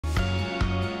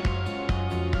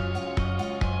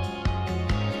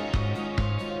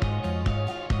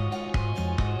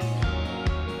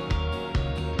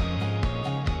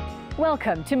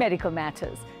Welcome to Medical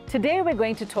Matters. Today we're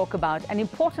going to talk about an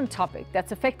important topic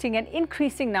that's affecting an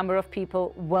increasing number of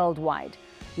people worldwide: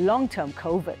 long-term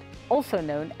COVID, also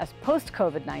known as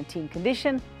post-COVID-19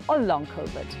 condition or long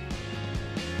COVID.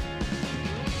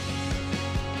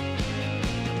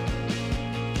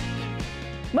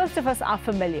 Most of us are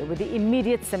familiar with the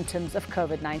immediate symptoms of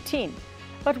COVID-19.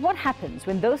 But what happens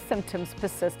when those symptoms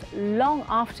persist long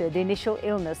after the initial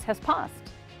illness has passed?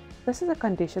 This is a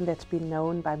condition that's been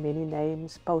known by many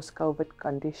names: post-COVID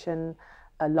condition,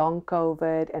 long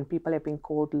COVID, and people have been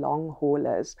called long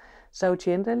haulers. So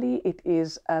generally it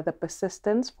is the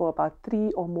persistence for about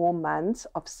 3 or more months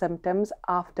of symptoms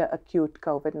after acute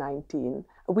COVID-19.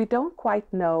 We don't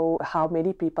quite know how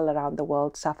many people around the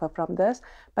world suffer from this,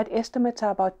 but estimates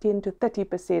are about 10 to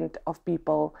 30% of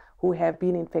people who have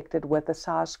been infected with the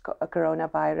SARS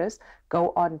coronavirus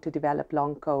go on to develop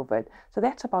long COVID. So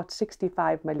that's about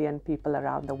 65 million people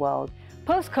around the world.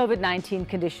 Post-COVID-19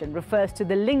 condition refers to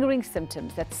the lingering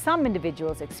symptoms that some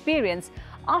individuals experience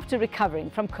after recovering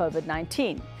from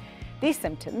COVID-19. These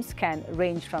symptoms can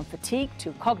range from fatigue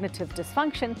to cognitive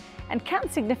dysfunction and can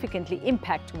significantly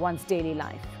impact one's daily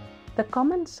life. The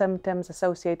common symptoms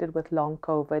associated with long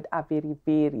COVID are very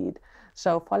varied.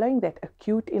 So following that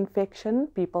acute infection,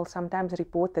 people sometimes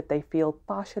report that they feel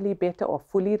partially better or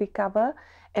fully recover,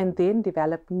 and then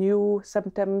develop new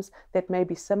symptoms that may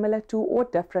be similar to or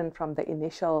different from the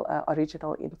initial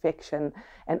original infection.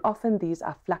 And often these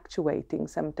are fluctuating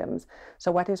symptoms. So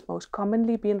what has most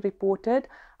commonly been reported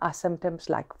are symptoms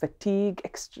like fatigue,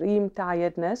 extreme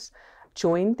tiredness,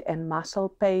 joint and muscle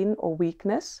pain or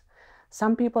weakness.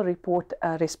 Some people report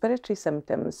respiratory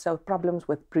symptoms, so problems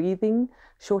with breathing,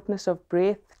 shortness of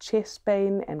breath, chest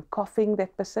pain, and coughing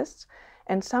that persists.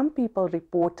 And some people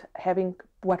report having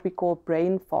what we call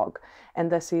brain fog, and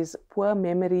this is poor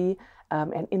memory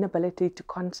and inability to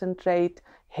concentrate,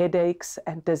 headaches,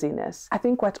 and dizziness. I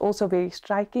think what's also very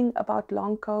striking about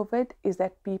long COVID is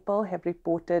that people have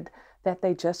reported that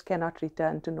they just cannot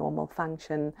return to normal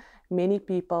function. Many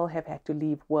people have had to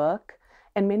leave work,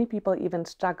 and many people even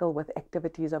struggle with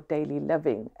activities of daily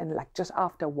living. And like just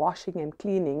after washing and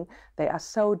cleaning, they are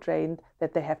so drained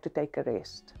that they have to take a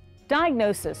rest.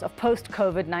 Diagnosis of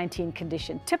post-COVID-19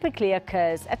 condition typically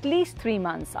occurs at least 3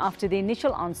 months after the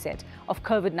initial onset of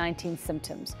COVID-19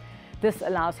 symptoms. This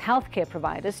allows healthcare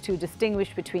providers to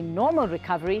distinguish between normal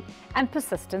recovery and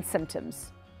persistent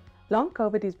symptoms. Long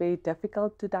COVID is very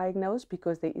difficult to diagnose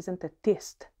because there isn't a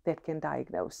test that can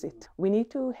diagnose it. We need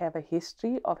to have a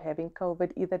history of having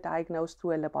COVID either diagnosed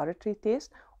through a laboratory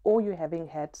test, or you having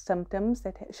had symptoms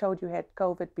that showed you had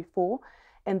COVID before.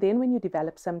 And then when you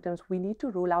develop symptoms, we need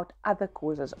to rule out other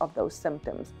causes of those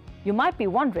symptoms. You might be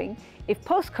wondering if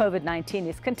post-COVID-19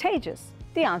 is contagious.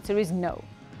 The answer is no.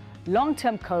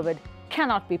 Long-term COVID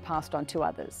cannot be passed on to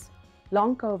others.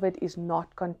 Long COVID is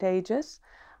not contagious.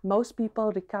 Most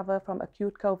people recover from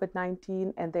acute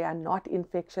COVID-19 and they are not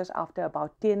infectious after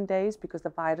about 10 days because the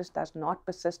virus does not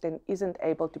persist and isn't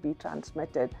able to be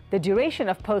transmitted. The duration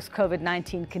of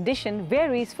post-COVID-19 condition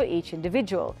varies for each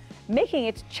individual, making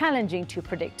it challenging to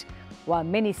predict. While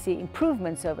many see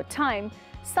improvements over time,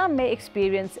 some may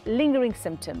experience lingering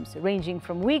symptoms ranging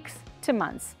from weeks to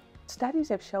months. Studies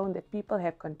have shown that people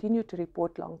have continued to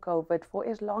report long COVID for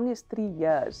as long as 3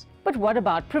 years. But what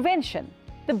about prevention?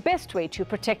 The best way to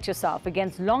protect yourself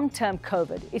against long-term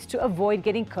COVID is to avoid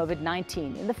getting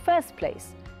COVID-19 in the first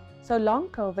place. So long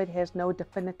COVID has no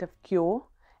definitive cure,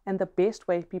 and the best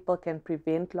way people can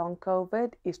prevent long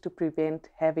COVID is to prevent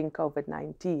having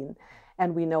COVID-19.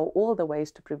 And we know all the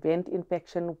ways to prevent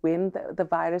infection when the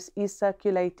virus is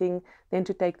circulating, then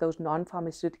to take those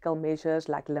non-pharmaceutical measures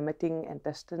like limiting and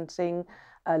distancing,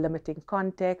 limiting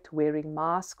contact, wearing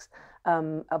masks,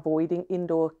 avoiding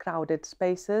indoor crowded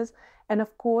spaces, and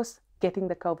of course, getting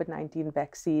the COVID-19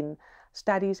 vaccine.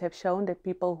 Studies have shown that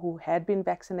people who had been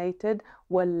vaccinated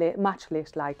were much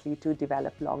less likely to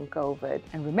develop long COVID.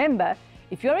 And remember,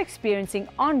 if you're experiencing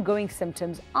ongoing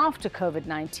symptoms after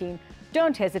COVID-19,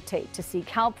 don't hesitate to seek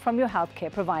help from your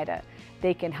healthcare provider.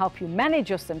 They can help you manage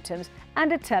your symptoms and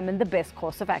determine the best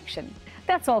course of action.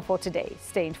 That's all for today.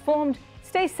 Stay informed,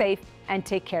 stay safe, and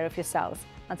take care of yourselves.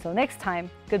 Until next time,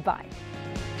 goodbye.